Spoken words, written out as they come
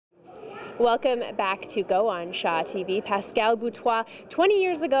Welcome back to Go on Shaw TV. Pascal Boutois, 20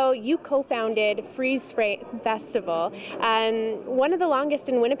 years ago, you co-founded Freeze Frame Festival, one of the longest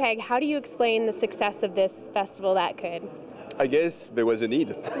in Winnipeg. How do you explain the success of this festival that could? I guess there was a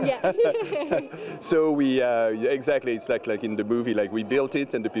need. Yeah. So we, exactly, it's like in the movie, like we built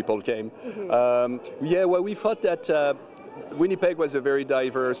it and the people came. Yeah, well, we thought that Winnipeg was a very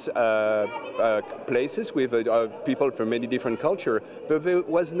diverse places with people from many different cultures, but there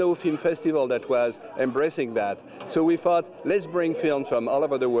was no film festival that was embracing that. So we thought, let's bring film from all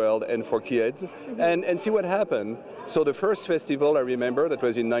over the world and for kids and see what happened. So the first festival, I remember, that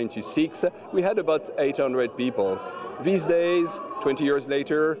was in '96, we had about 800 people. These days, 20 years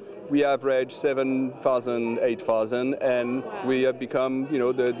later, we average 7,000, 8,000, and we have become, you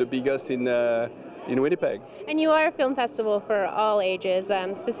know, the biggest in Winnipeg. And you are a film festival for all ages,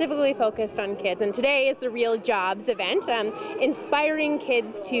 specifically focused on kids. And today is the Real Jobs event, inspiring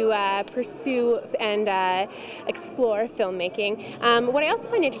kids to pursue and explore filmmaking. What I also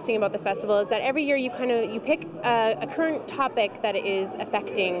find interesting about this festival is that every year you pick a current topic that is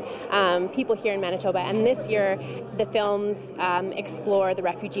affecting people here in Manitoba. And this year, the films explore the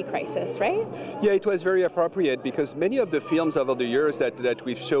refugee crisis, right? Yeah, it was very appropriate because many of the films over the years that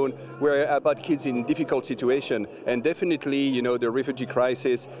we've shown were about kids in difficult situation, and definitely, you know, the refugee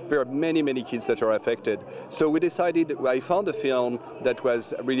crisis, there are many kids that are affected. So we decided, I found a film that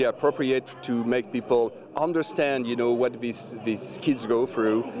was really appropriate to make people understand, you know, what these kids go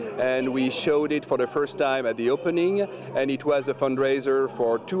through, and we showed it for the first time at the opening, and it was a fundraiser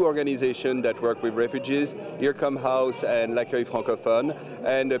for two organizations that work with refugees, Here Come House and L'Accueil Francophone,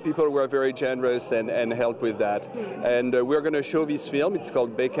 and people were very generous and helped with that. And we're going to show this film, it's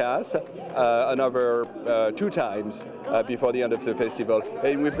called Bécasse, another 2 times before the end of the festival.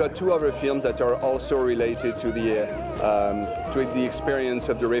 And we've got 2 other films that are also related to the experience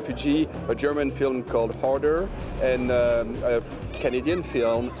of the refugee, a German film called Harder, and a Canadian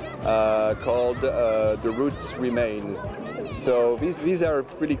film called The Roots Remain. So these are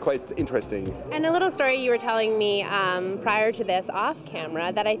really quite interesting. And a little story you were telling me prior to this off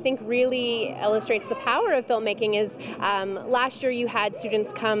camera that I think really illustrates the power of filmmaking is last year you had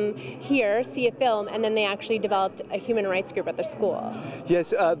students come here, see a film, and then they actually developed a human rights group at their school. Yes,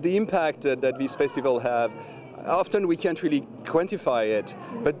 the impact that these festivals have, often we can't really quantify it,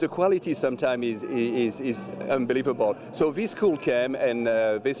 but the quality sometimes is unbelievable. So this school came and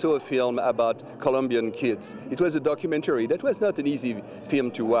they saw a film about Colombian kids. It was a documentary. That was not an easy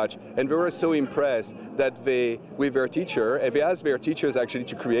film to watch, and they were so impressed that with their teacher, and they asked their teachers actually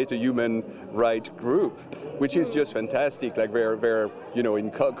to create a human rights group, which is just fantastic. Like they're you know,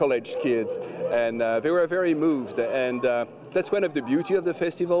 in college kids, and they were very moved, and that's one of the beauty of the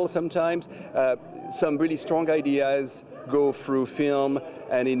festival sometimes. Some really strong ideas go through film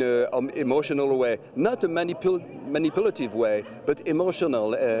and in an emotional way, not a manipulative way, but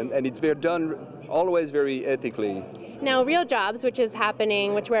emotional, and they're done always very ethically. Now, Real Jobs, which is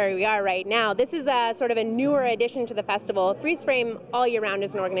happening, where we are right now, this is a sort of a newer addition to the festival. Freeze Frame all year round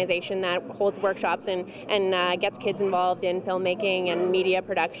is an organization that holds workshops and gets kids involved in filmmaking and media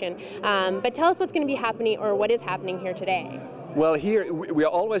production. But tell us what's going to be happening, or what is happening here today. Well, here we are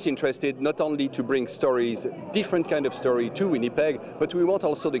always interested not only to bring stories, different kind of story to Winnipeg, but we want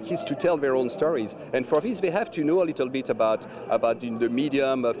also the kids to tell their own stories. And for this, they have to know a little bit about the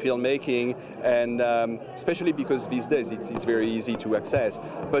medium of filmmaking, and especially because these days it's very easy to access,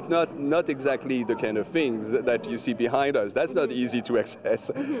 but not exactly the kind of things that you see behind us. That's not easy to access.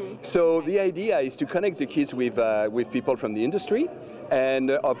 So the idea is to connect the kids with people from the industry. And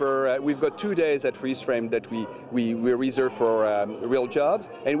we've got 2 days at Freeze Frame that we reserve for Real Jobs,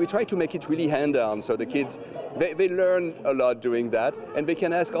 and we try to make it really hand-on, so the kids, they learn a lot doing that, and they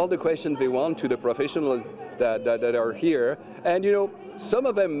can ask all the questions they want to the professionals that are here. And you know, some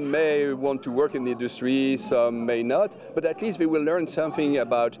of them may want to work in the industry, some may not, but at least they will learn something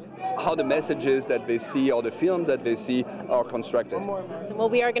about how the messages that they see or the films that they see are constructed. Well,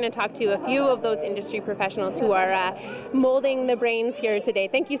 we are going to talk to a few of those industry professionals who are molding the brains here today.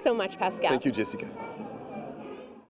 Thank you so much, Pascal. Thank you, Jessica.